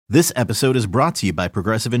This episode is brought to you by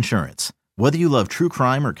Progressive Insurance. Whether you love true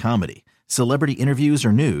crime or comedy, celebrity interviews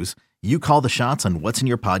or news, you call the shots on what's in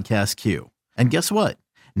your podcast queue. And guess what?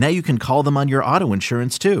 Now you can call them on your auto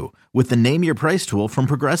insurance too with the Name Your Price tool from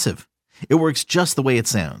Progressive. It works just the way it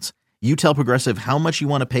sounds. You tell Progressive how much you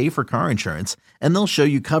want to pay for car insurance, and they'll show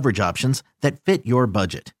you coverage options that fit your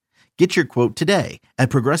budget. Get your quote today at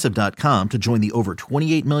Progressive.com to join the over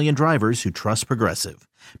 28 million drivers who trust Progressive.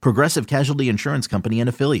 Progressive Casualty Insurance Company and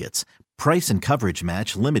Affiliates. Price and coverage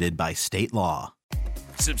match limited by state law.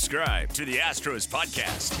 Subscribe to the Astros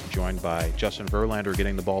podcast. Joined by Justin Verlander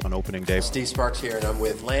getting the ball on opening day. Steve Sparks here, and I'm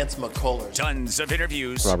with Lance McCullers. Tons of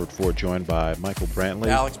interviews. Robert Ford joined by Michael Brantley.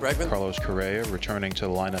 Alex Bregman. Carlos Correa returning to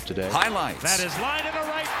the lineup today. Highlights. That is line in the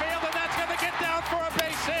right field, and that's going to get down for a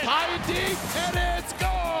base hit. High and deep, and it's gone.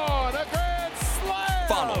 A grand slam.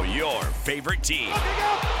 Follow your favorite team. Looking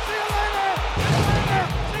up. See you later. See you later.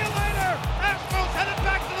 See you later. Astros headed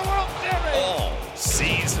back to the World Series. All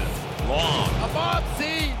season long. A Bob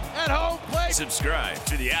Seed at home plate. Subscribe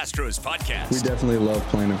to the Astros podcast. We definitely love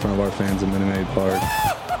playing in front of our fans at Minute Maid Park.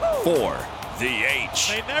 For the H.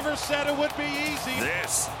 They never said it would be easy.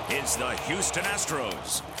 This is the Houston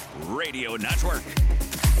Astros Radio Network.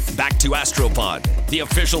 Back to Astropod, the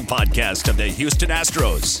official podcast of the Houston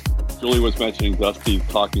Astros. Julie was mentioning Dusty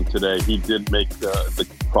talking today. He did make the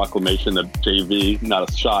proclamation that JV, not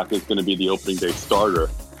a shock, is going to be the opening day starter.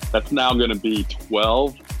 That's now going to be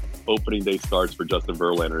 12 opening day starts for Justin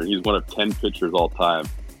Verlander. He's one of 10 pitchers all time.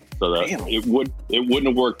 So that it wouldn't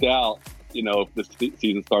have worked out. You know, if the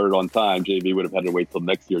season started on time, JV would have had to wait till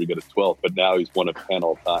next year to get his 12th. But now he's one of 10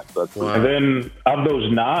 all time. So that's And then of those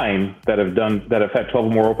 9 that have had 12 or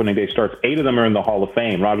more opening day starts, 8 of them are in the Hall of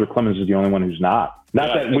Fame. Roger Clemens is the only one who's not.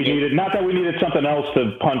 Not that we needed something else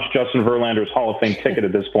to punch Justin Verlander's Hall of Fame ticket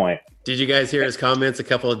at this point. Did you guys hear his comments a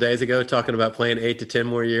couple of days ago talking about playing 8 to 10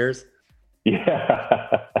 more years?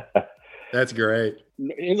 Yeah. That's great.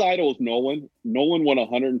 His idol is Nolan. Nolan won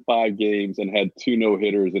 105 games and had 2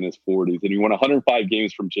 no-hitters in his 40s. And he won 105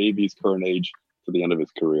 games from JV's current age to the end of his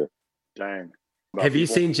career. Dang. Have you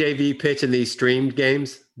seen JV pitch in these streamed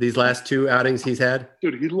games, these last 2 outings he's had?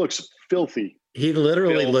 Dude, he looks filthy. He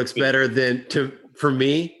literally looks better for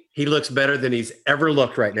me, he looks better than he's ever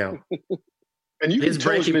looked right now. And you His can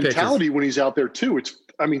tell his breaking mentality when he's out there, too.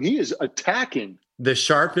 He is attacking. The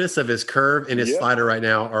sharpness of his curve and his slider right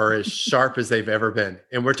now are as sharp as they've ever been.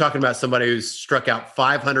 And we're talking about somebody who's struck out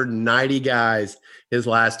 590 guys his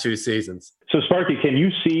last 2 seasons. So, Sparky, can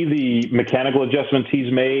you see the mechanical adjustments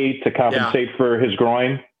he's made to compensate for his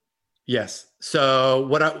groin? Yes. So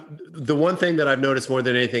the one thing that I've noticed more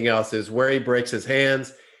than anything else is where he breaks his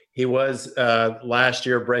hands. He was last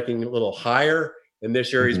year breaking a little higher, and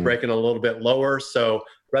this year he's breaking a little bit lower. So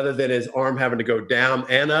rather than his arm having to go down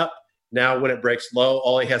and up, now when it breaks low,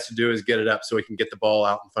 all he has to do is get it up so he can get the ball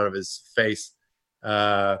out in front of his face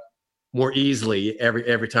more easily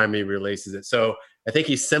every time he releases it. So I think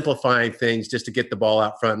he's simplifying things just to get the ball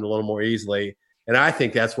out front a little more easily. And I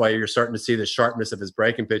think that's why you're starting to see the sharpness of his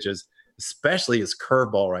breaking pitches, especially his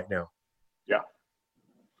curveball right now. Yeah.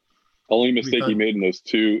 Only mistake he made in those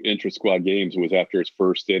 2 intra-squad games was after his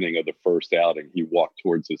first inning of the first outing. He walked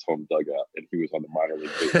towards his home dugout, and he was on the minor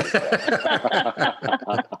league baseball.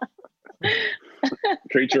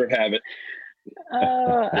 Creature of habit.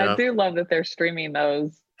 I do love that they're streaming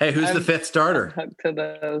those. Hey, who's the 5th starter? Hooked to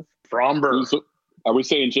those. Fromber. Are we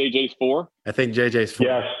saying JJ's 4? I think JJ's 4.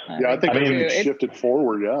 Yes. Yeah, I think it's shifted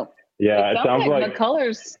forward, Yeah, it sounds like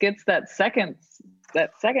McCullers gets that second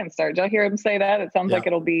start. Did y'all hear him say that? It sounds like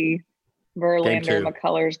it'll be Verlander,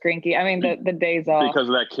 McCullers, Greinke. I mean, the days off. Because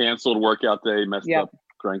of that canceled workout day messed up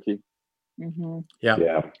Greinke. Mm-hmm.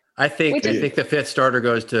 Yeah. I think the 5th starter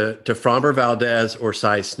goes to Framber Valdez or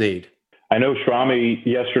Cy Snead. I know Shrami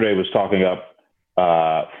yesterday was talking up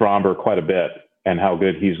Fromber quite a bit and how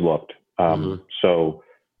good he's looked. So,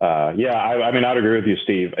 I mean, I'd agree with you,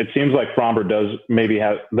 Steve. It seems like Fromber does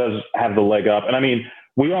have the leg up. And I mean,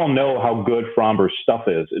 we all know how good Fromber's stuff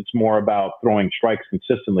is. It's more about throwing strikes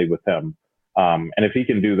consistently with him. And if he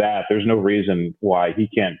can do that, there's no reason why he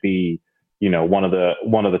can't be, one of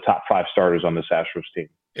the top 5 starters on this Astros team.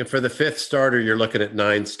 And for the 5th starter, you're looking at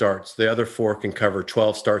 9 starts. The other 4 can cover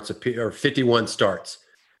 12 starts or 51 starts.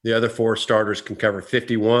 The other 4 starters can cover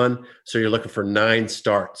 51. So you're looking for 9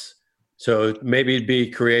 starts. So maybe be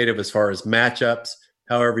creative as far as matchups,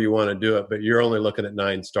 however you want to do it, but you're only looking at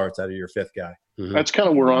 9 starts out of your 5th guy. Mm-hmm. That's kind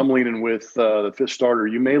of where I'm leaning with the 5th starter.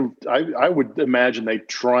 I would imagine they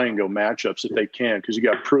try and go matchups if they can, because you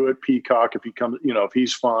got Pruitt, Peacock. If he comes, if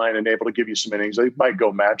he's fine and able to give you some innings, they might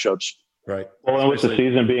go matchups Right. Well, and with the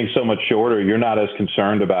season being so much shorter, you're not as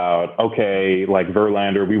concerned about, okay, like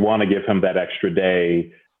Verlander, we want to give him that extra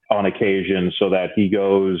day on occasion so that he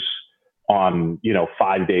goes on,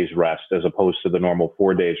 5 days rest as opposed to the normal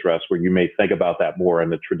 4 days rest, where you may think about that more in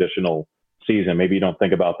the traditional season. Maybe you don't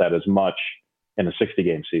think about that as much in a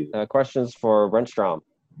 60-game season. Questions for Brent Strom.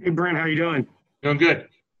 Hey, Brent, how you doing? Doing good.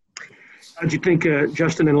 How'd you think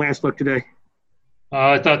Justin and Lance looked today?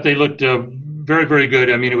 I thought they looked very, very good.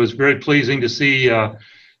 I mean, it was very pleasing to see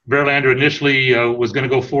Verlander initially was going to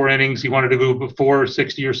go 4 innings. He wanted to go before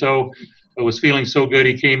 60 or so. It was feeling so good.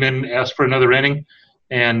 He came in, asked for another inning.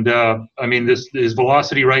 And, his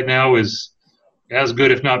velocity right now is as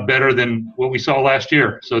good, if not better, than what we saw last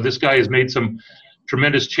year. So this guy has made some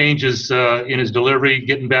tremendous changes in his delivery,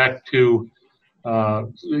 getting back to,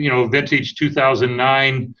 vintage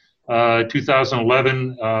 2009,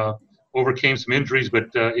 2011, overcame some injuries,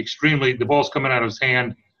 but the ball's coming out of his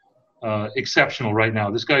hand, exceptional right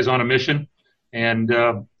now. This guy's on a mission, and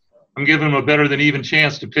I'm giving him a better than even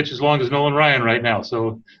chance to pitch as long as Nolan Ryan right now.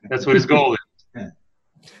 So that's what his goal is.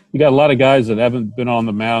 You got a lot of guys that haven't been on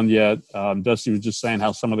the mound yet. Dusty was just saying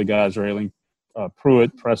how some of the guys are ailing.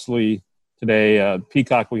 Pruitt, Presley today,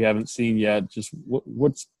 Peacock we haven't seen yet. Just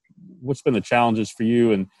what's been the challenges for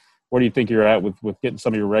you, and where do you think you're at with getting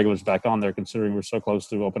some of your regulars back on there, considering we're so close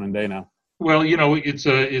to opening day now? Well, it's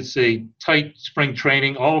a tight spring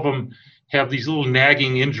training. All of them have these little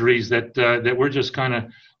nagging injuries that we're just kind of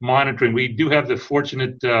monitoring. We do have we're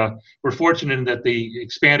fortunate in that the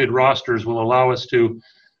expanded rosters will allow us to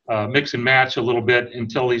mix and match a little bit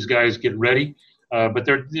until these guys get ready. But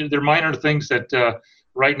they're minor things that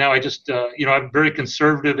right now I'm very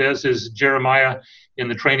conservative, as is Jeremiah in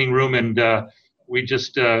the training room, and we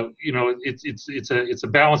just it's a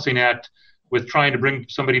balancing act with trying to bring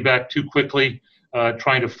somebody back too quickly,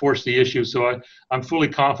 trying to force the issue. So I'm fully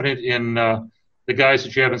confident in the guys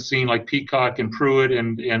that you haven't seen, like Peacock and Pruitt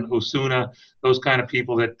and Osuna, those kind of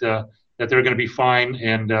people that they're going to be fine.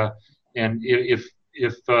 And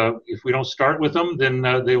if we don't start with them, then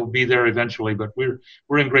they will be there eventually. But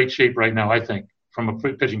we're in great shape right now, I think, from a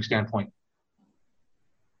pitching standpoint.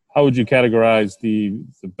 How would you categorize the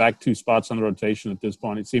back 2 spots on the rotation at this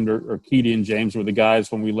point? It seemed Urquidy and James were the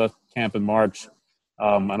guys when we left camp in March.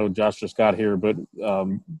 I know Josh just got here, but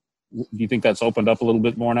do you think that's opened up a little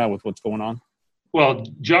bit more now with what's going on? Well,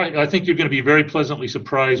 Josh, I think you're going to be very pleasantly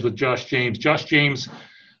surprised with Josh James. Josh James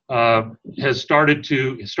has started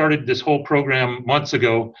this whole program months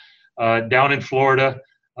ago down in Florida.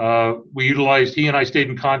 He and I stayed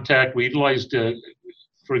in contact. We utilized,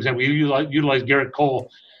 for example, we utilized Garrett Cole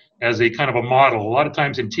as a kind of a model. A lot of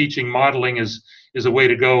times in teaching, modeling is a way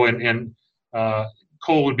to go, and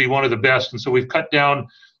Cole would be one of the best. And so we've cut down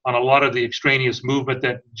on a lot of the extraneous movement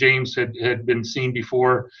that James had been seen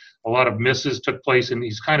before. A lot of misses took place, and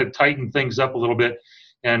he's kind of tightened things up a little bit.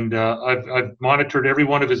 And I've monitored every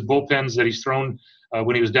one of his bullpens that he's thrown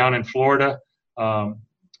when he was down in Florida.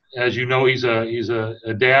 As you know, he's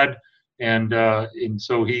a dad, and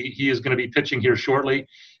so he is going to be pitching here shortly.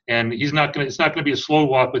 And it's not going to be a slow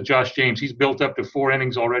walk with Josh James. He's built up to 4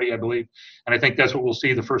 innings already, I believe. And I think that's what we'll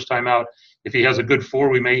see the first time out. If he has a good 4,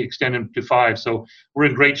 we may extend him to 5. So we're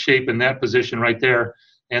in great shape in that position right there.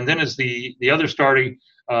 And then as the other starting,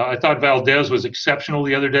 I thought Valdez was exceptional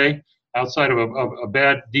the other day. Outside of a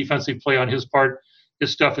bad defensive play on his part,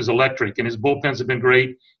 his stuff is electric, and his bullpens have been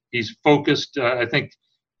great. He's focused. I think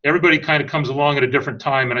everybody kind of comes along at a different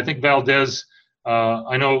time, and I think Valdez,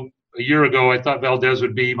 I know a year ago I thought Valdez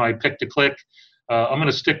would be my pick to click. I'm going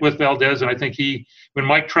to stick with Valdez, and I think when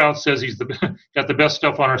Mike Trout says he's got the best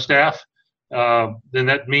stuff on our staff, then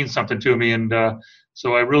that means something to me, and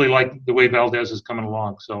so I really like the way Valdez is coming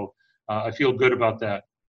along. So I feel good about that.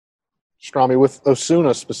 Strami, with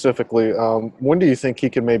Osuna specifically, when do you think he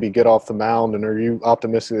can maybe get off the mound, and are you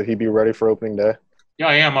optimistic that he'd be ready for opening day? Yeah,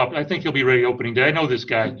 I am. I think he'll be ready opening day. I know this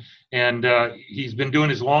guy, and he's been doing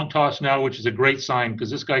his long toss now, which is a great sign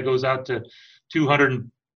because this guy goes out to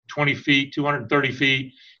 220 feet, 230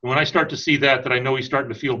 feet. And when I start to see that I know he's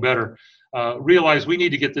starting to feel better. Realize we need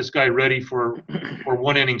to get this guy ready for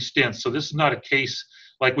 1-inning stints. So this is not a case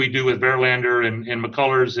like we do with Verlander and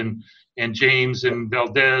McCullers and James and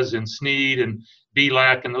Valdez and Snead and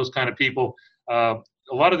Belak and those kind of people. A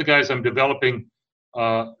lot of the guys I'm developing,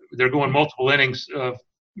 they're going multiple innings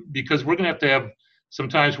because we're going to have some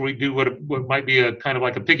times where we do what might be a kind of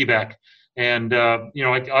like a piggyback. And,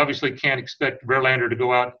 I obviously can't expect Verlander to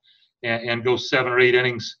go out and go 7 or 8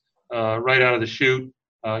 innings right out of the chute,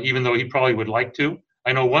 even though he probably would like to.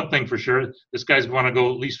 I know one thing for sure, this guy's going to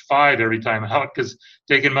go at least 5 every time out because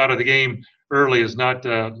taking him out of the game early is not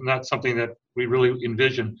something that we really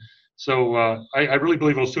envision. So I really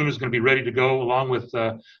believe Osuna is going to be ready to go, along with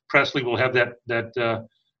Presley. We'll have that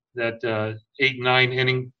 8-9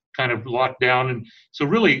 inning kind of locked down. And so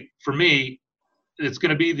really, for me, it's going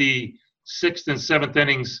to be the 6th and 7th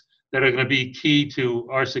innings that are going to be key to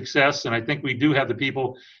our success. And I think we do have the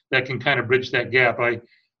people that can kind of bridge that gap.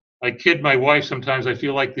 I kid my wife sometimes. I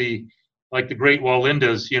feel like the great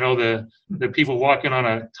Walindas, the people walking on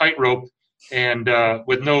a tightrope and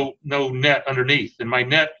with no net underneath. And my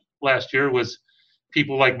net last year was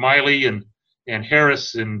people like Miley and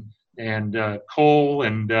Harris and Cole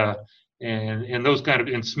and those kind of,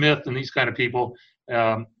 and Smith and these kind of people.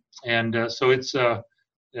 So it's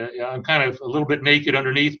I'm kind of a little bit naked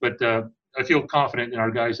underneath, but I feel confident in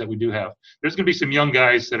our guys that we do have. There's going to be some young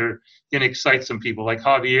guys that are going to excite some people, like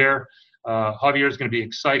Javier. Javier is going to be an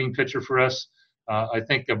exciting pitcher for us. I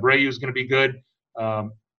think Abreu is going to be good.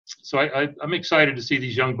 So I'm excited to see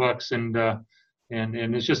these young bucks, and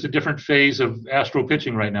it's just a different phase of Astro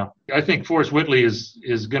pitching right now. I think Forrest Whitley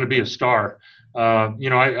is going to be a star.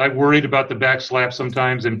 I worried about the back slap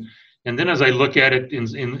sometimes, and then as I look at it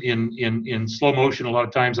in slow motion, a lot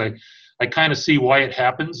of times I kind of see why it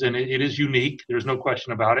happens, and it is unique. There's no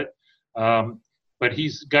question about it. But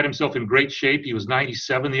he's got himself in great shape. He was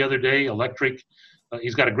 97 the other day, electric.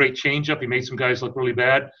 He's got a great changeup. He made some guys look really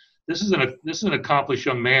bad. This is an accomplished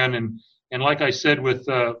young man, and like I said with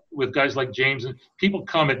guys like James, people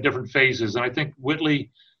come at different phases, and I think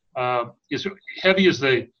Whitley is heavy as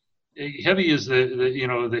the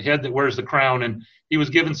head that wears the crown, and he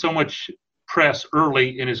was given so much press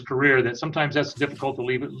early in his career that sometimes that's difficult to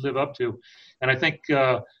live up to. And I think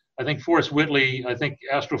Forrest Whitley, I think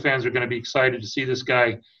Astro fans are going to be excited to see this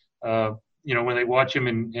guy, when they watch him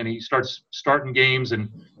and he starts starting games and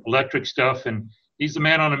electric stuff, and he's the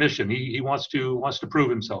man on a mission. He wants to prove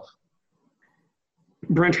himself.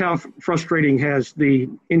 Brent, how frustrating has the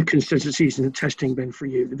inconsistencies in the testing been for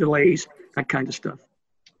you, the delays, that kind of stuff?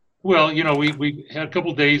 Well, we had a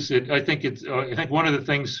couple of days. I think one of the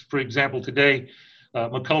things, for example, today,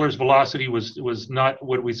 McCullers' velocity was not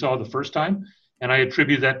what we saw the first time, and I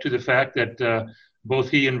attribute that to the fact that both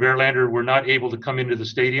he and Verlander were not able to come into the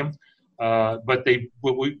stadium. But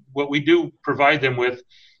what we do provide them with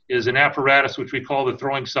is an apparatus which we call the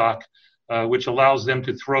throwing sock, which allows them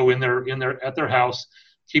to throw at their house,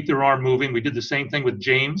 keep their arm moving. We did the same thing with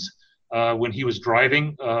James when he was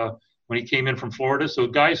driving. When he came in from Florida. So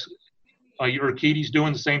guys, Urquidy's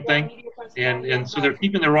doing the same thing. And so they're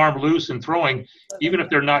keeping their arm loose and throwing, even if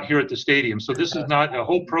they're not here at the stadium. So this is not, a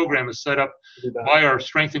whole program is set up by our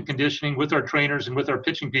strength and conditioning with our trainers and with our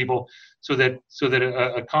pitching people so that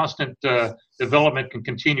a constant development can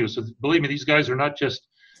continue. So believe me, these guys are not just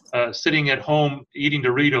sitting at home eating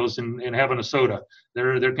Doritos and having a soda.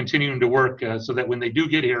 They're continuing to work so that when they do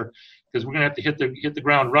get here, because we're going to have to hit the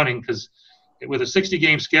ground running, because with a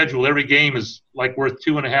 60-game schedule, every game is like worth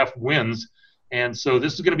 2.5 wins. And so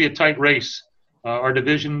this is going to be a tight race. Our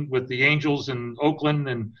division with the Angels and Oakland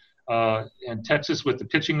and Texas with the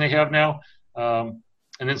pitching they have now, and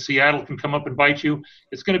then Seattle can come up and bite you.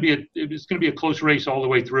 It's going to be a close race all the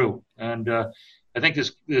way through. And I think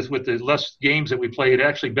this with the less games that we play, it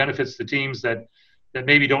actually benefits the teams that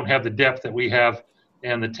maybe don't have the depth that we have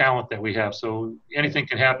and the talent that we have. So anything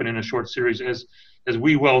can happen in a short series, as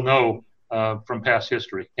we well know. From past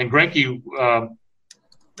history. And Greinke,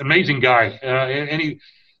 amazing guy.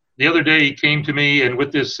 The other day he came to me, and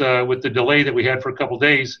with the delay that we had for a couple of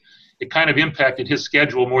days, it kind of impacted his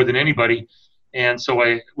schedule more than anybody. And so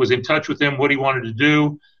I was in touch with him, what he wanted to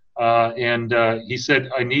do. And he said,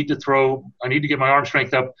 I need to get my arm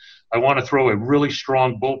strength up. I want to throw a really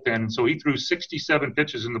strong bullpen. And so he threw 67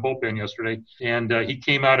 pitches in the bullpen yesterday, and he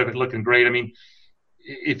came out of it looking great. I mean,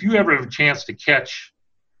 if you ever have a chance to catch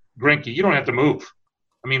Greinke, you don't have to move.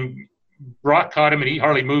 I mean, Brock caught him, and he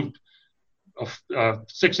hardly moved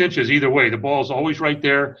 6 inches either way. The ball's always right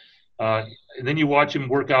there. And then you watch him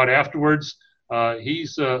work out afterwards.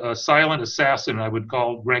 He's a silent assassin, I would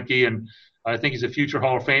call Greinke, and I think he's a future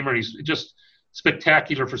Hall of Famer. He's just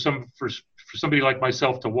spectacular for somebody like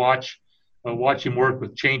myself to watch him work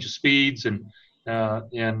with change of speeds, and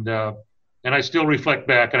I still reflect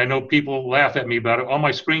back, and I know people laugh at me about it. On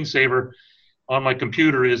my screensaver on my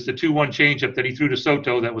computer is the 2-1 changeup that he threw to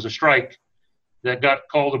Soto that was a strike that got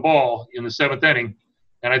called a ball in the 7th inning,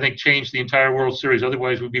 and I think changed the entire World Series.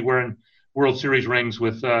 Otherwise, we'd be wearing World Series rings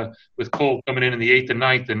with Cole coming in the 8th and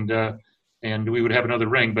 9th, and we would have another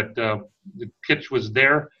ring. But the pitch was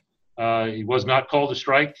there. He was not called a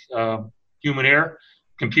strike. Human error.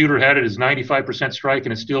 Computer had it as 95% strike,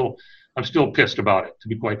 and I'm still pissed about it, to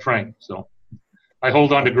be quite frank. So I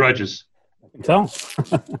hold on to grudges. I can tell.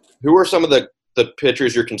 Who are some of the the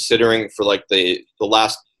pitchers you're considering for like the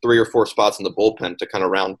last 3 or 4 spots in the bullpen to kind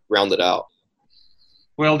of round it out?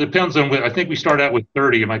 Well, it depends on I think we start out with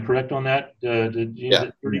 30. Am I correct on that?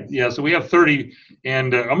 Yeah. 30? Yeah. So we have 30,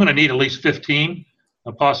 and I'm going to need at least 15,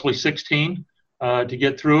 possibly 16, to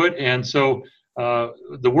get through it. And so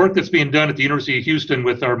the work that's being done at the University of Houston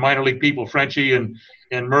with our minor league people, Frenchie and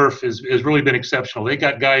Murph, has really been exceptional. They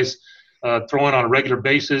got guys throwing on a regular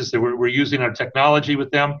basis. We're using our technology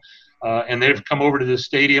with them, and they've come over to this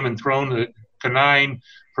stadium and thrown Canine,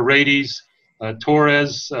 Paredes,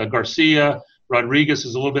 Torres, Garcia. Rodriguez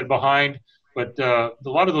is a little bit behind, but a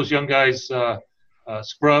lot of those young guys,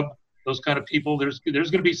 Scrub, those kind of people, there's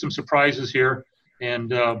going to be some surprises here.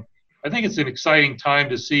 And I think it's an exciting time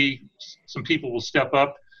to see some people will step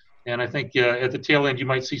up. And I think at the tail end, you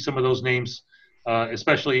might see some of those names,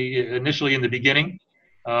 especially initially in the beginning,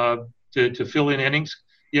 to fill in innings.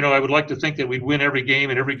 I would like to think that we'd win every game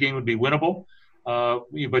and every game would be winnable.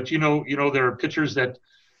 But there are pitchers that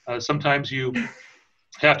sometimes you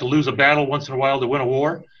have to lose a battle once in a while to win a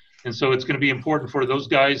war. And so it's going to be important for those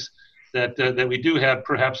guys that we do have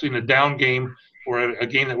perhaps in a down game or a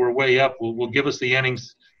game that we're way up will give us the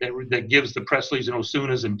innings that gives the Presleys and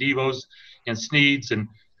Osunas and Devos and Sneeds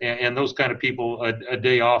and those kind of people a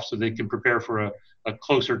day off so they can prepare for a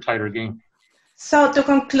closer, tighter game. So to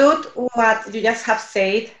conclude what you just have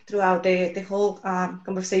said throughout the whole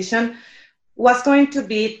conversation, what's going to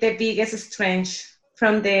be the biggest strength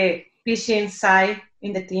from the pitching side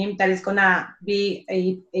in the team that is going to be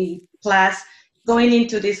a plus going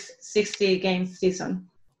into this 60-game season?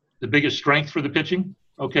 The biggest strength for the pitching?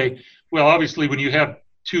 Okay. Well, obviously, when you have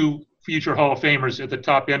 2 future Hall of Famers at the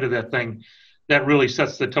top end of that thing, that really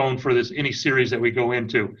sets the tone for any series that we go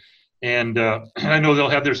into. And I know they'll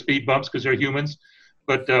have their speed bumps because they're humans,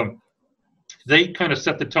 but they kind of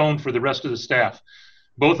set the tone for the rest of the staff.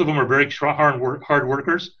 Both of them are very hard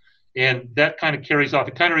workers, and that kind of carries off.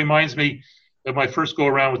 It kind of reminds me of my first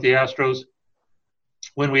go-around with the Astros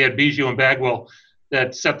when we had Biggio and Bagwell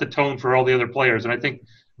that set the tone for all the other players. And I think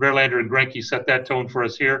Verlander and Greinke set that tone for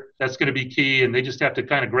us here. That's going to be key, and they just have to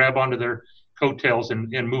kind of grab onto their coattails and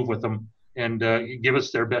move with them and give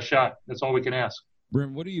us their best shot. That's all we can ask.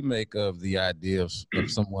 Brent, what do you make of the idea of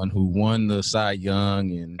someone who won the Cy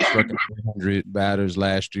Young and struck at 300 batters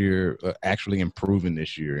last year actually improving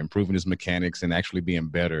this year, improving his mechanics and actually being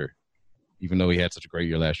better, even though he had such a great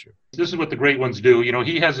year last year? This is what the great ones do.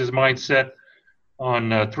 He has his mindset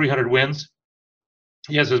on 300 wins.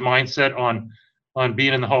 He has his mindset on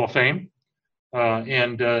being in the Hall of Fame,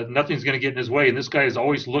 and nothing's going to get in his way. And this guy is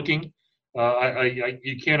always looking.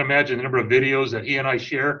 You can't imagine the number of videos that he and I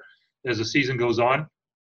share as the season goes on.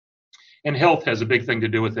 And health has a big thing to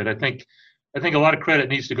do with it. I think a lot of credit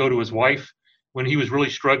needs to go to his wife. When he was really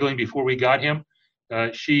struggling before we got him,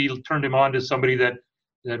 she turned him on to somebody that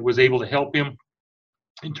was able to help him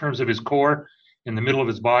in terms of his core in the middle of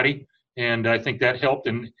his body. And I think that helped.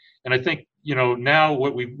 And I think, now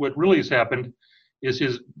what really has happened is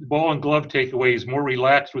his ball and glove takeaway is more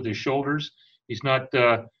relaxed with his shoulders. He's not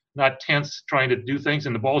tense trying to do things,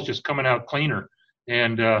 and the ball's just coming out cleaner.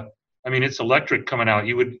 And it's electric coming out.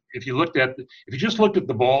 If you just looked at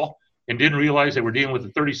the ball and didn't realize that we're dealing with a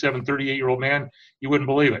 37, 38-year-old man, you wouldn't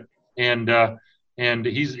believe it. And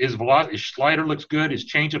his slider looks good.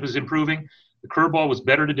 His changeup is improving. The curveball was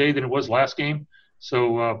better today than it was last game.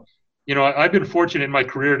 So, I've been fortunate in my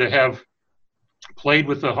career to have played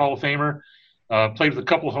with a Hall of Famer, played with a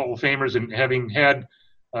couple of Hall of Famers, and having had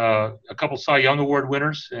a couple Cy Young Award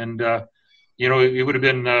winners. And, it would have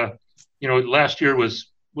been, last year was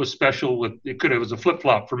special. It was a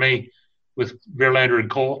flip-flop for me with Verlander and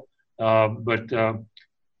Cole. But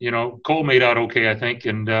Cole made out okay, I think,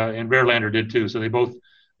 and Verlander did too. So they both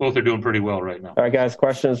are doing pretty well right now. All right, guys,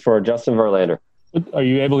 questions for Justin Verlander. Are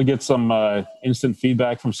you able to get some instant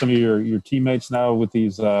feedback from some of your teammates now with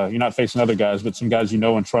these? You're not facing other guys, but some guys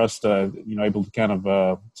and trust. Able to kind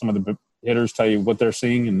of some of the hitters tell you what they're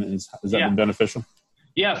seeing, and has that been beneficial?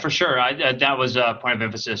 Yeah, for sure. That was a point of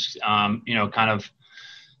emphasis. Kind of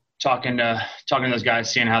talking to those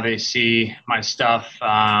guys, seeing how they see my stuff.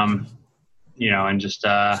 And just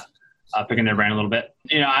picking their brain a little bit.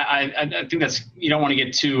 I think that's, you don't want to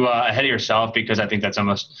get too ahead of yourself, because I think that's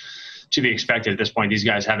almost to be expected at this point. These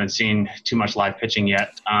guys haven't seen too much live pitching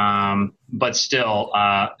yet. But still,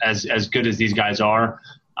 as good as these guys are,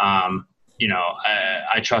 I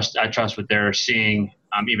trust what they're seeing,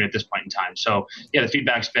 even at this point in time. So yeah, the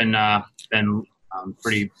feedback's been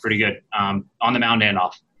pretty good, on the mound and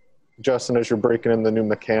off. Justin, as you're breaking in the new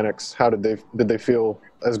mechanics, how did they feel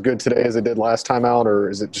as good today as they did last time out, or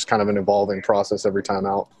is it just kind of an evolving process every time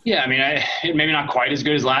out? Yeah, I mean, maybe not quite as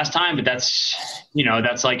good as last time, but that's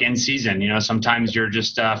like in season. Sometimes you're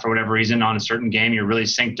just for whatever reason on a certain game you're really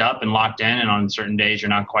synced up and locked in, and on certain days you're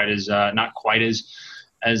not quite as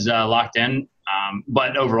locked in.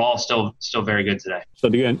 But overall, still very good today. So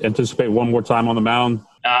do you anticipate one more time on the mound?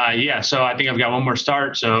 Yeah. So I think I've got one more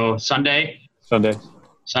start. So Sunday.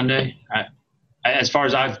 As far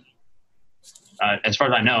as I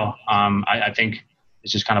know, I think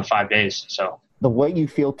it's just kind of 5 days. So the way you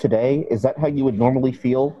feel today, is that how you would normally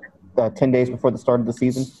feel 10 days before the start of the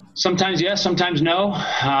season? Sometimes yes, sometimes no.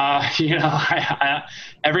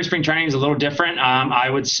 Every spring training is a little different. I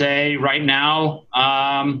would say right now,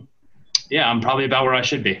 I'm probably about where I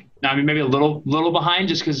should be. Now, I mean, maybe a little behind,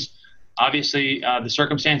 just because obviously the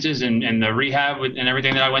circumstances and the rehab and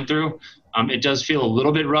everything that I went through. It does feel a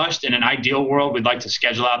little bit rushed. In an ideal world, we'd like to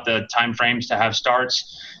schedule out the time frames to have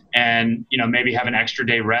starts and, maybe have an extra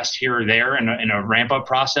day rest here or there in a ramp up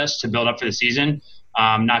process to build up for the season.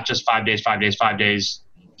 Not just 5 days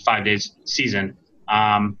season.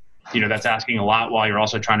 That's asking a lot while you're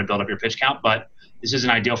also trying to build up your pitch count, but this isn't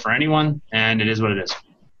ideal for anyone, and it is what it is.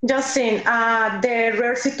 Justin, the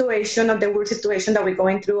rare situation or the weird situation that we're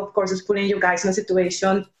going through, of course, is putting you guys in a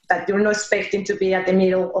situation that you're not expecting to be at the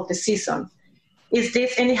middle of the season. Is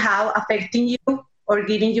this anyhow affecting you or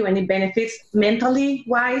giving you any benefits mentally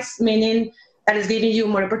wise, meaning that it's giving you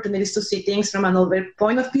more opportunities to see things from another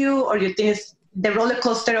point of view, or you think it's the roller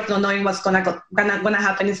coaster of not knowing what's gonna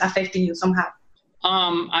happen is affecting you somehow?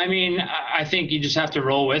 I mean, I think you just have to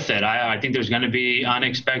roll with it. I think there's going to be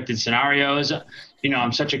unexpected scenarios.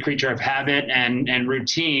 I'm such a creature of habit and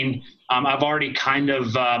routine. I've already kind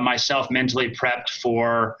of myself mentally prepped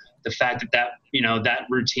for the fact that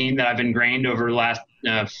routine that I've ingrained over the last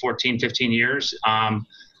 14, 15 years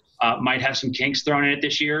might have some kinks thrown in it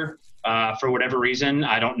this year for whatever reason.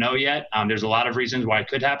 I don't know yet. There's a lot of reasons why it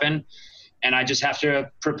could happen. And I just have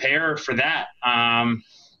to prepare for that.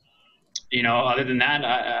 Other than that,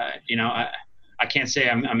 I can't say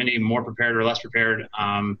I'm any more prepared or less prepared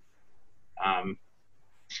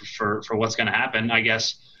for what's going to happen. I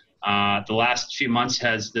guess the last few months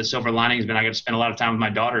the silver lining has been I got to spend a lot of time with my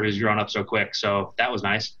daughter who's grown up so quick. So that was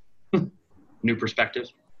nice. New perspective.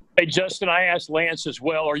 Hey, Justin, I asked Lance as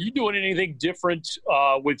well. Are you doing anything different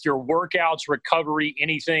with your workouts, recovery,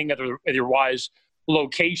 anything otherwise?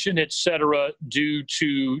 Location, et cetera, due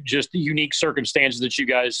to just the unique circumstances that you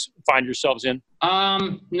guys find yourselves in?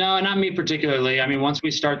 No, not me particularly. I mean, once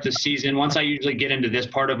we start the season, once I usually get into this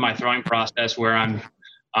part of my throwing process where I'm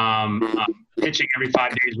pitching every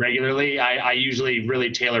 5 days regularly, I usually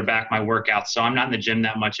really tailor back my workouts. So I'm not in the gym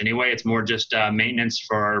that much anyway. It's more just maintenance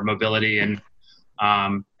for mobility and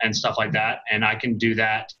stuff like that. And I can do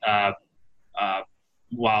that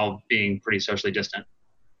while being pretty socially distant.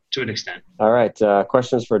 To an extent. All right.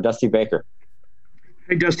 Questions for Dusty Baker.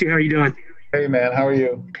 Hey, Dusty, how are you doing? Hey, man. How are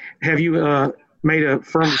you? Have you made a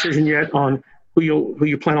firm decision yet on who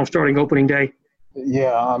you plan on starting opening day?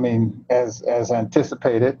 Yeah, I mean, as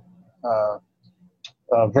anticipated,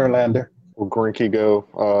 Verlander. Will Greinke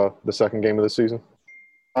go the second game of the season?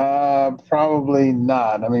 Probably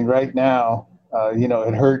not. I mean, right now,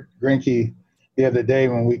 it hurt Greinke the other day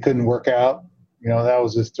when we couldn't work out. That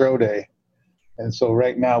was his throw day. And so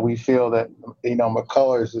right now we feel that,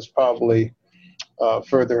 McCullers is probably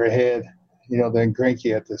further ahead, than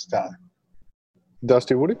Greinke at this time.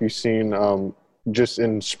 Dusty, what have you seen just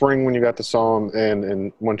in spring when you got to saw him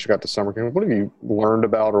and once you got to summer camp? What have you learned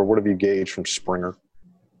about or what have you gauged from Springer?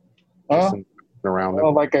 Around him?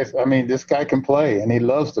 Well, this guy can play and he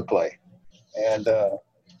loves to play. And,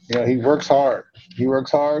 he works hard.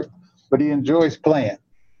 But he enjoys playing.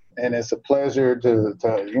 And it's a pleasure to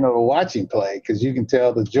watch him play because you can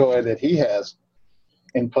tell the joy that he has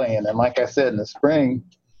in playing. And like I said, in the spring,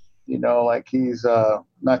 he's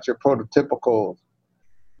not your prototypical,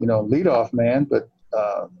 leadoff man, but,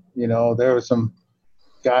 there were some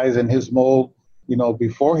guys in his mold,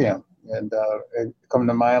 before him. And come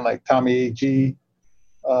to mind like Tommy A.G.,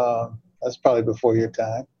 that's probably before your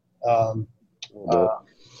time.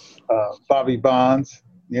 Bobby Bonds,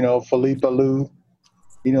 Felipe Alou.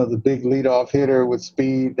 The big leadoff hitter with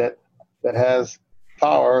speed that has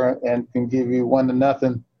power and can give you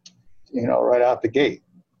 1-0, right out the gate.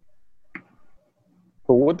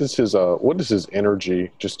 But what does his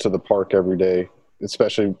energy just to the park every day,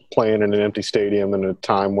 especially playing in an empty stadium in a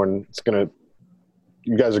time when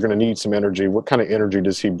you guys are gonna need some energy? What kind of energy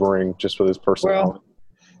does he bring just with his personality?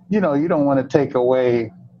 Well, you don't want to take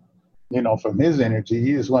away, from his energy.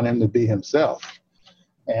 You just want him to be himself.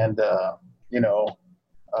 And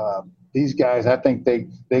these guys, I think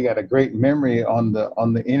they got a great memory on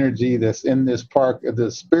the energy that's in this park,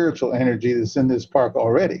 the spiritual energy that's in this park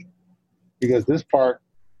already, because this park,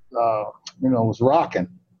 was rocking,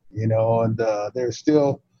 and there's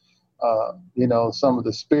still, some of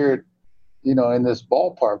the spirit, in this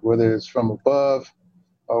ballpark, whether it's from above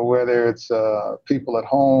or whether it's people at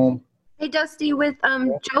home. Hey, Dusty, with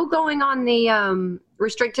Joe going on the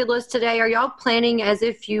restricted list today, are y'all planning as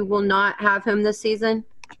if you will not have him this season?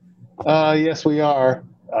 Yes, we are.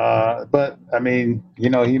 But I mean,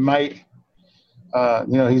 he might,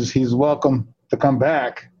 he's welcome to come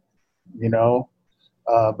back,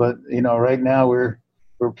 but right now we're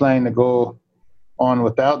planning to go on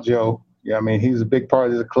without Joe. Yeah, I mean, he's a big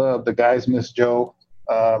part of the club. The guys miss Joe.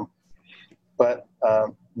 But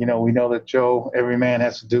we know that Joe, every man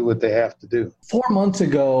has to do what they have to do. 4 months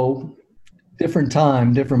ago, different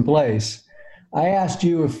time, different place, I asked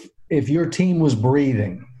you if your team was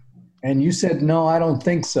breathing. And you said, no, I don't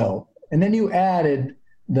think so. And then you added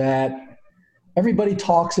that everybody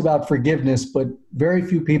talks about forgiveness, but very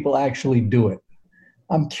few people actually do it.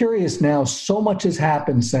 I'm curious now, so much has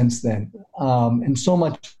happened since then, and so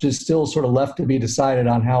much is still sort of left to be decided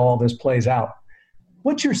on how all this plays out.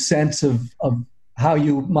 What's your sense of how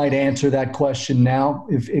you might answer that question now,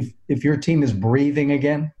 if your team is breathing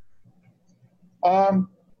again? Well,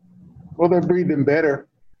 they're breathing better,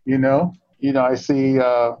 I see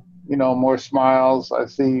more smiles. I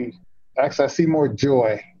see more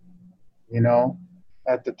joy,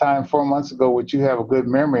 at the time 4 months ago, which you have a good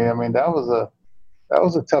memory. I mean, that was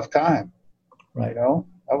a tough time, right?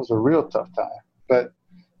 That was a real tough time, but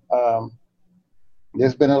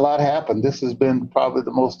there's been a lot happen. This has been probably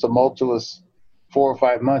the most tumultuous 4 or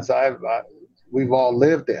 5 months we've all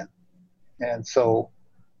lived in. And so,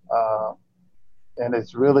 and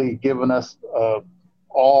it's really given us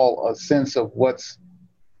all a sense of what's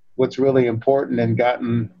really important, and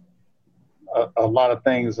gotten a lot of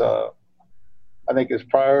things, I think, is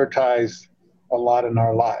prioritized a lot in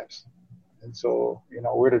our lives. And so,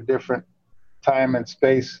 we're at a different time and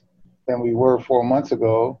space than we were 4 months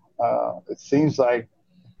ago.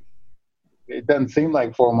 It doesn't seem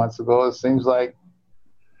like 4 months ago. It seems like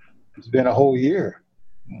it's been a whole year.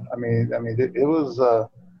 I mean, it was,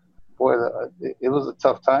 it was a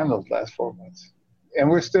tough time those last 4 months. And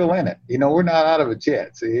we're still in it. We're not out of it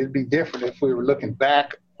yet. So it'd be different if we were looking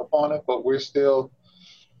back upon it, but we're still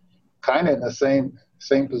kind of in the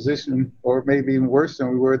same position, or maybe even worse than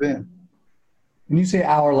we were then. When you say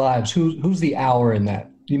our lives, who's the our in that?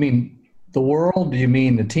 Do you mean the world? Do you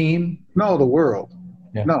mean the team? No, the world.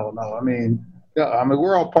 Yeah. No. I mean,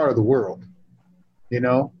 we're all part of the world,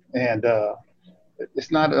 and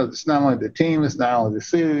it's not only the team, it's not only the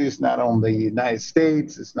city, it's not only the United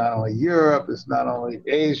States, it's not only Europe, it's not only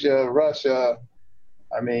Asia, Russia.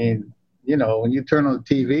 I mean, when you turn on the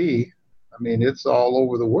TV, I mean, it's all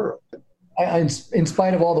over the world. In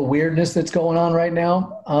spite of all the weirdness that's going on right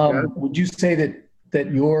now, would you say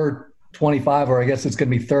that your 25, or I guess it's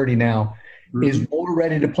going to be 30 now, is more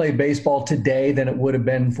ready to play baseball today than it would have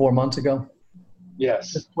been 4 months ago?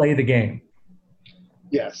 Yes. Just play the game.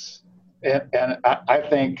 Yes. And I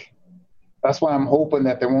think that's why I'm hoping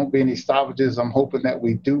that there won't be any stoppages. I'm hoping that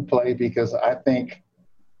we do play, because I think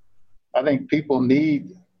people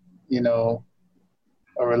need, a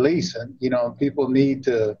release, and people need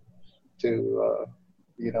to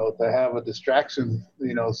have a distraction,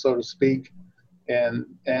 so to speak, and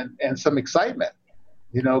some excitement,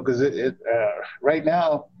 because it right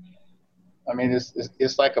now, I mean,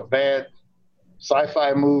 it's like a bad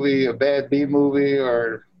sci-fi movie, a bad B movie,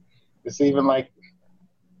 or it's even like,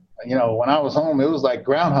 when I was home, it was like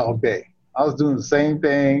Groundhog Day. I was doing the same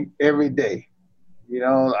thing every day.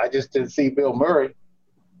 I just didn't see Bill Murray,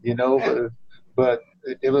 but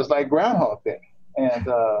it was like Groundhog Day. And,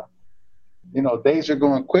 days are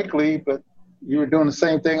going quickly, but you were doing the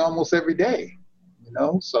same thing almost every day,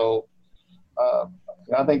 So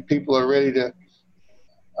I think people are ready to,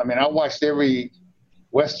 I watched every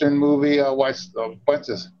Western movie. I watched a bunch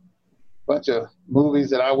of movies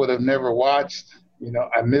that I would have never watched.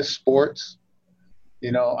 I miss sports.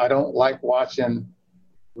 I don't like watching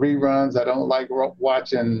reruns. I don't like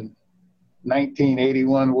watching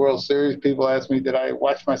 1981 World Series. People ask me, did I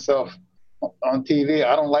watch myself on TV?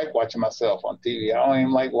 I don't like watching myself on TV. I don't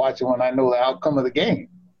even like watching when I know the outcome of the game.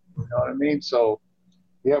 You know what I mean? So,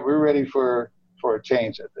 yeah, we're ready for a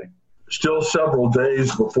change, I think. Still several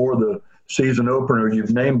days before the season opener.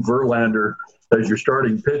 You've named Verlander as your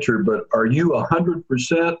starting pitcher, but are you 100%,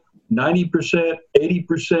 90%,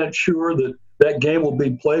 80% sure that game will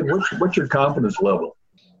be played? What's your confidence level?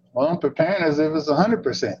 Well, I'm preparing as if it's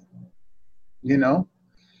 100%, you know?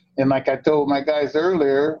 And like I told my guys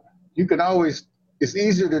earlier, you can always, it's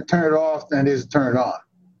easier to turn it off than it is to turn it on.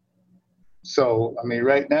 So, I mean,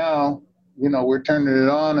 right now, you know, we're turning it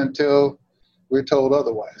on until we're told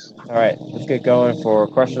otherwise. All right, let's get going for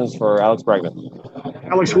questions for Alex Bregman.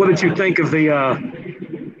 Alex, what did you think of the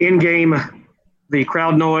in-game, the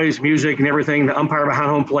crowd noise, music, and everything, the umpire behind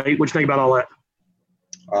home plate? What'd you think about all that?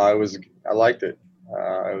 I liked it.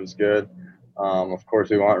 It was good. Of course,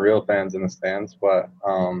 we want real fans in the stands, but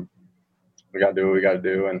we got to do what we got to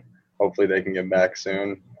do, and hopefully they can get back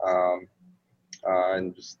soon.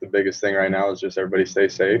 And just the biggest thing right now is just everybody stay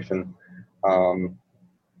safe. And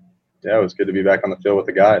yeah, it was good to be back on the field with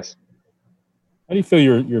the guys. How do you feel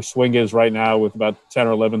your swing is right now with about 10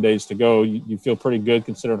 or 11 days to go? You feel pretty good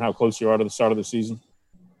considering how close you are to the start of the season?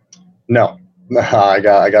 No, I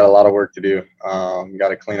got a lot of work to do. Got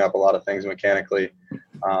to clean up a lot of things mechanically,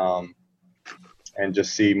 and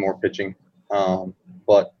just see more pitching.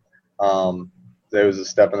 But it was a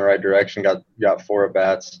step in the right direction. Got 4 at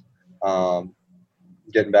bats,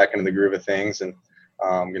 getting back into the groove of things, and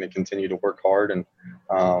I'm going to continue to work hard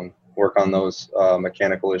and work on those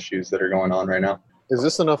mechanical issues that are going on right now. Is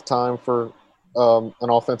this enough time for an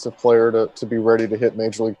offensive player to be ready to hit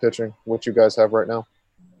major league pitching, what you guys have right now?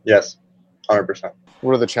 Yes, 100%.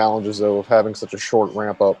 What are the challenges, though, of having such a short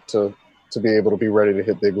ramp up to be able to be ready to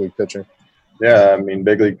hit big league pitching? Yeah, I mean,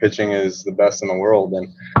 big league pitching is the best in the world,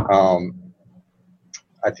 and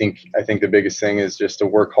I think the biggest thing is just to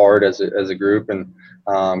work hard as a group and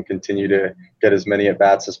continue to get as many at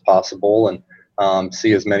bats as possible and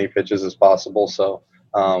see as many pitches as possible. So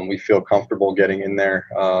we feel comfortable getting in there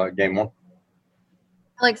game 1.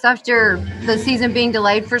 Alex, after the season being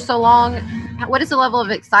delayed for so long, what is the level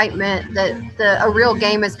of excitement that a real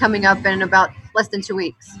game is coming up in about less than 2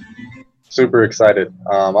 weeks? Super excited.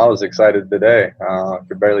 I was excited today.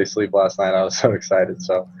 Could barely sleep last night. I was so excited.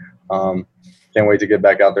 So can't wait to get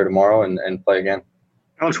back out there tomorrow and play again.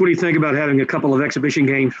 Alex, what do you think about having a couple of exhibition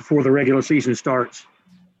games before the regular season starts?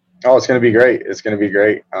 Oh, it's going to be great. It's going to be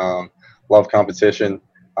great. Love competition.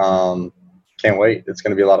 Can't wait. It's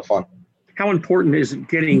going to be a lot of fun. How important is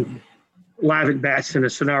getting live at bats in a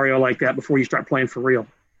scenario like that before you start playing for real?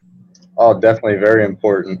 Oh, definitely very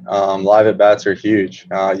important. Live at bats are huge.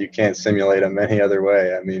 You can't simulate them any other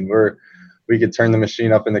way. I mean, we could turn the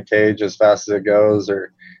machine up in the cage as fast as it goes,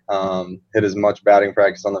 or hit as much batting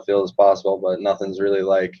practice on the field as possible, but nothing's really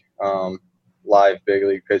like live big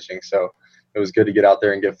league pitching. So it was good to get out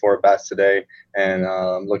there and get 4 at bats today, and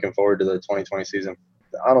I'm looking forward to the 2020 season.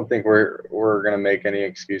 I don't think we're going to make any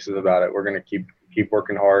excuses about it. We're going to keep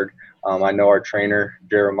working hard. I know our trainer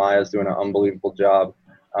Jeremiah is doing an unbelievable job.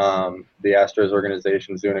 The Astros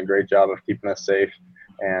organization is doing a great job of keeping us safe,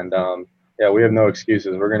 and yeah, we have no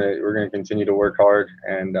excuses. We're gonna continue to work hard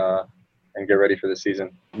and get ready for the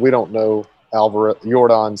season. We don't know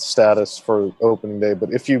Jordan's status for opening day, but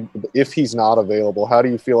if he's not available, how do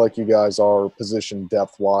you feel like you guys are positioned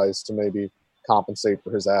depth-wise to maybe compensate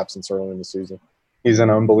for his absence early in the season? He's an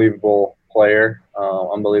unbelievable player,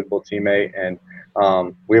 unbelievable teammate, and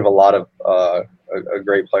we have a lot of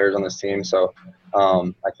great players on this team. So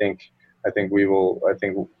I think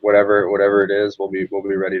whatever it is, we'll be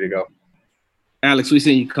ready to go. Alex, we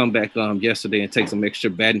seen you come back yesterday and take some extra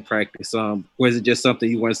batting practice. Was it just something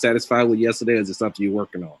you weren't satisfied with yesterday, or is it something you're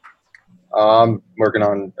working on? I'm working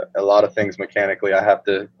on a lot of things mechanically. I have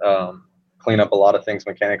to clean up a lot of things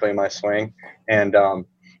mechanically in my swing, and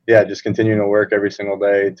yeah, just continuing to work every single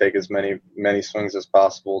day, take as many swings as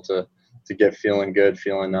possible to get feeling good,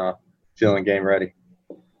 feeling game ready.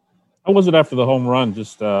 How was it after the home run?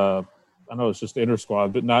 Just I know it's just the inter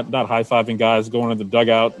squad, but not high-fiving guys, going to the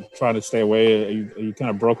dugout, trying to stay away. Are you kind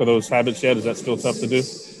of broke of those habits yet? Is that still tough to do?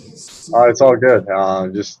 It's all good.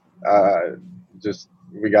 Just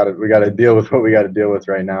we got to deal with what we got to deal with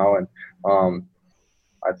right now, and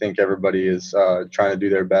I think everybody is trying to do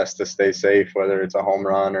their best to stay safe, whether it's a home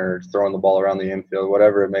run or throwing the ball around the infield,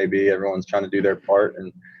 whatever it may be. Everyone's trying to do their part,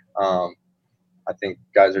 and I think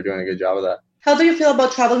guys are doing a good job of that. How do you feel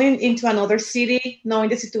about traveling into another city,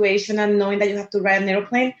 knowing the situation and knowing that you have to ride an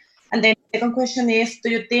airplane? And then the second question is,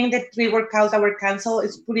 do you think the 3 workouts that were canceled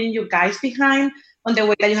is putting you guys behind on the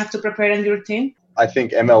way that you have to prepare on your team? I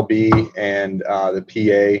think MLB and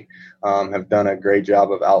the PA have done a great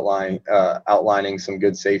job of outlining some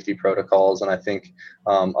good safety protocols. And I think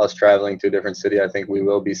us traveling to a different city, I think we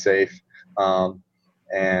will be safe.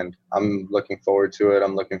 And I'm looking forward to it.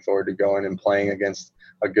 I'm looking forward to going and playing against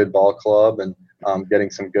a good ball club and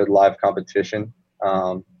getting some good live competition.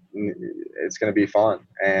 It's going to be fun.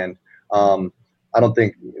 And I don't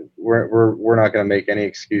think we're not going to make any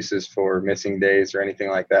excuses for missing days or anything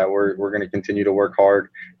like that. We're going to continue to work hard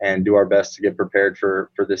and do our best to get prepared for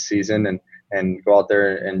this season and go out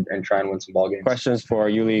there and try and win some ball games. Questions for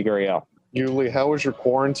Yuli Gurriel. Yuli, how was your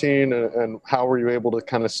quarantine and how were you able to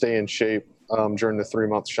kind of stay in shape during the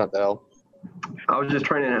 3-month shutdown? I was just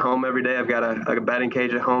training at home every day. I've got a batting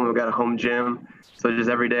cage at home. I've got a home gym. So just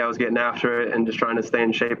every day I was getting after it and just trying to stay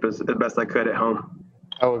in shape as best I could at home.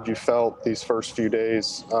 How have you felt these first few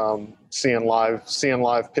days seeing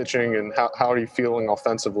live pitching, and how are you feeling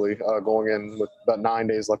offensively going in with about 9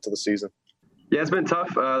 days left of the season? Yeah, it's been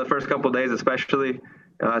tough the first couple of days especially.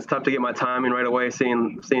 It's tough to get my timing right away,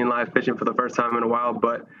 seeing live pitching for the first time in a while.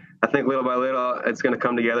 But I think little by little it's going to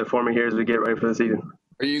come together for me here as we get ready for the season.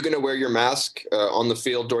 Are you going to wear your mask on the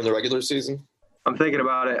field during the regular season? I'm thinking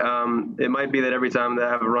about it. It might be that every time that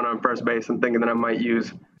I have a run on first base, I'm thinking that I might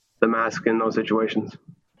use the mask in those situations.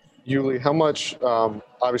 Yuli, how much,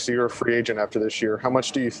 obviously you're a free agent after this year, how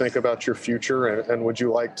much do you think about your future, and would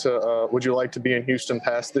you like to be in Houston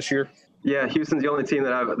past this year? Yeah, Houston's the only team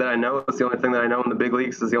that I know. It's the only thing that I know in the big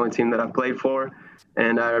leagues. It's the only team that I've played for,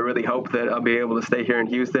 and I really hope that I'll be able to stay here in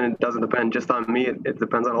Houston. It doesn't depend just on me. It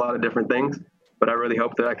depends on a lot of different things, but I really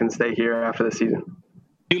hope that I can stay here after the season.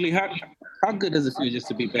 Yuli, how good does it feel just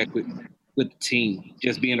to be back with the team,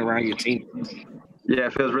 just being around your team? Yeah,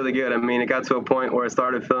 it feels really good. I mean, it got to a point where it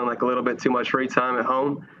started feeling like a little bit too much free time at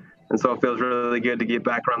home. And so it feels really good to get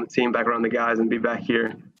back around the team, back around the guys, and be back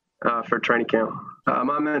here for training camp.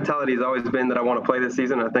 My mentality has always been that I want to play this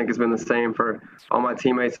season. I think it's been the same for all my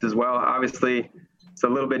teammates as well. Obviously, it's a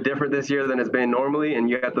little bit different this year than it's been normally, and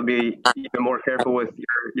you have to be even more careful with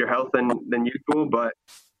your health than usual. But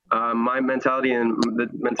my mentality and the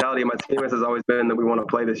mentality of my teammates has always been that we want to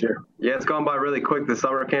play this year. Yeah, it's gone by really quick. The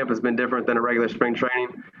summer camp has been different than a regular spring training.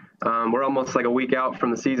 We're almost like a week out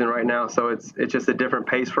from the season right now, so it's just a different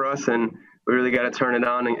pace for us, and we really got to turn it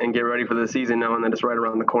on and get ready for the season knowing that it's right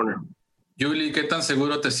around the corner. Yuli, ¿qué tan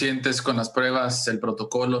seguro te sientes con las pruebas, el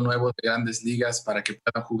protocolo nuevo de Grandes Ligas para que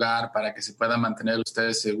puedan jugar, para que se puedan mantener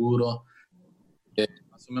ustedes seguros?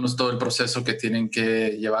 Más o menos todo el proceso que tienen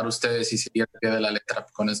que llevar ustedes y seguir al pie de la letra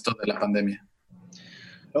con esto de la pandemia.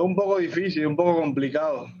 Es un poco difícil, un poco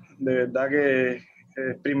complicado. De verdad que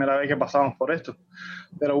es primera vez que pasamos por esto.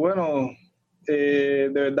 Pero bueno, de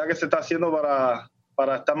verdad que se está haciendo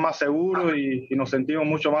para estar más seguros y nos sentimos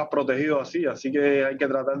mucho más protegidos así que hay que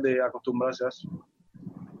tratar de acostumbrarse a eso.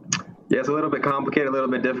 Yeah, it's a little bit complicated, a little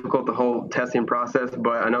bit difficult, the whole testing process,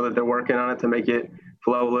 but I know that they're working on it to make it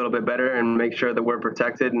flow a little bit better and make sure that we're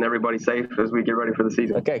protected and everybody's safe as we get ready for the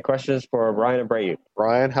season. Okay, questions for Ryan Abreu.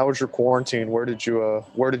 Ryan, how was your quarantine? Where did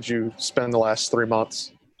you spend the last 3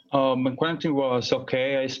 months? My quarantine was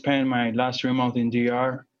okay. I spent my last 3 months in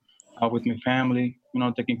DR with my family,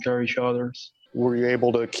 taking care of each other. Were you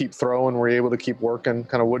able to keep throwing? Were you able to keep working?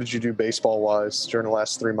 Kind of what did you do baseball-wise during the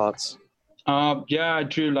last 3 months? Yeah, I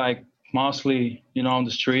drew mostly, on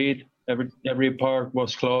the street. Every park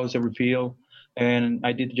was closed, every field, and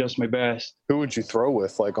I did just my best. Who would you throw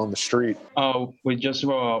with, on the street? With just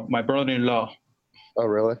my brother-in-law. Oh,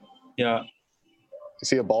 really? Yeah. Is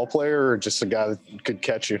he a ball player or just a guy that could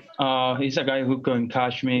catch you? He's a guy who couldn't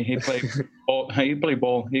catch me. He played ball. He played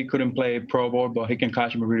ball. He couldn't play pro ball, but he can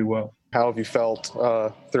catch me really well. How have you felt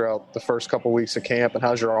throughout the first couple of weeks of camp, and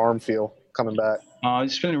how's your arm feel coming back?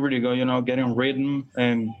 It's feeling really good, getting rhythm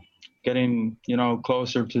and getting,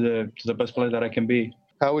 closer to the best player that I can be.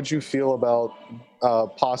 How would you feel about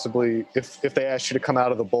possibly if they asked you to come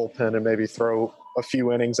out of the bullpen and maybe throw a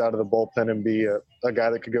few innings out of the bullpen and be a guy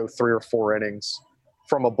that could go 3 or 4 innings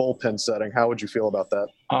from a bullpen setting? How would you feel about that?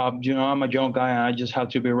 I'm a young guy, and I just have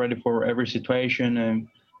to be ready for every situation, and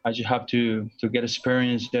I just have to get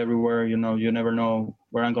experience everywhere. You never know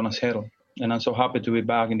where I'm going to settle. And I'm so happy to be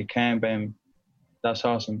back in the camp, and that's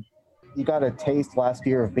awesome. You got a taste last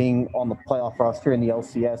year of being on the playoff roster in the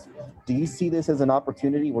LCS. Do you see this as an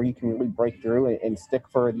opportunity where you can really break through and stick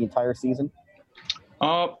for the entire season?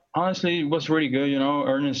 Honestly, it was really good,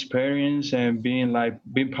 earning experience and being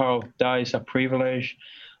part of that is a privilege.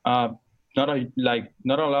 Not a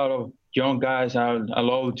lot of young guys are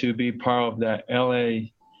allowed to be part of the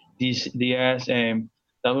LADS, and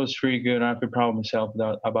that was really good. I feel proud of myself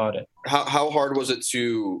about it. How hard was it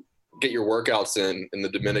to get your workouts in the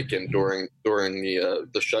Dominican during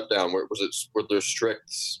the shutdown? Were there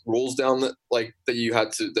strict rules down that you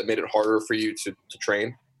had to that made it harder for you to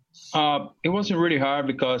train? It wasn't really hard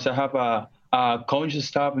because I have a coaching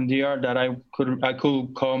staff in DR that I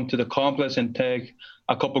could come to the complex and take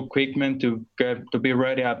a couple equipment to be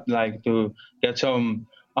ready to get some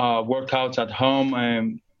workouts at home,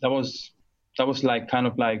 and that was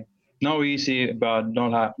not easy, but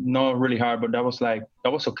not really hard. But that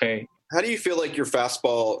was okay. How do you feel like your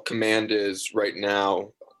fastball command is right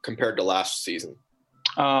now compared to last season?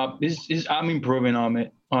 I'm improving on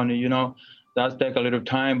it. You know, that's take a little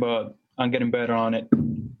time, but I'm getting better on it.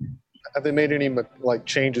 Have they made any like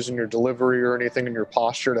changes in your delivery or anything in your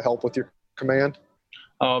posture to help with your command?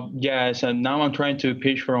 Yes, and now I'm trying to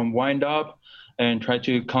pitch from wind up and try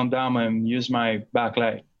to calm down and use my back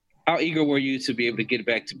leg. How eager were you to be able to get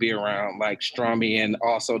back to be around like Strami and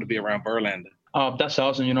also to be around Verlander? That's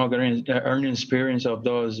awesome, you know, earning experience of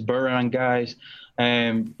those Verlander guys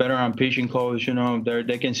and better on pitching coach, you know,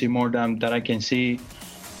 they can see more than that I can see.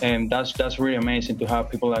 And that's really amazing to have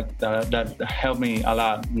people like that help me a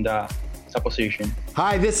lot in that position.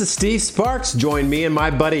 Hi, this is Steve Sparks. Join me and my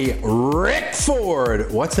buddy Rick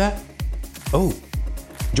Ford. What's that? Oh.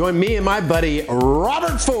 Join me and my buddy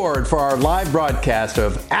Robert Ford for our live broadcast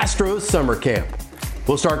of Astros Summer Camp.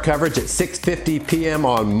 We'll start coverage at 6:50 p.m.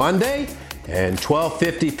 on Monday and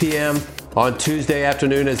 12:50 p.m. on Tuesday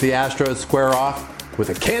afternoon as the Astros square off with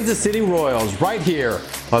the Kansas City Royals right here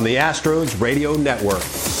on the Astros Radio Network.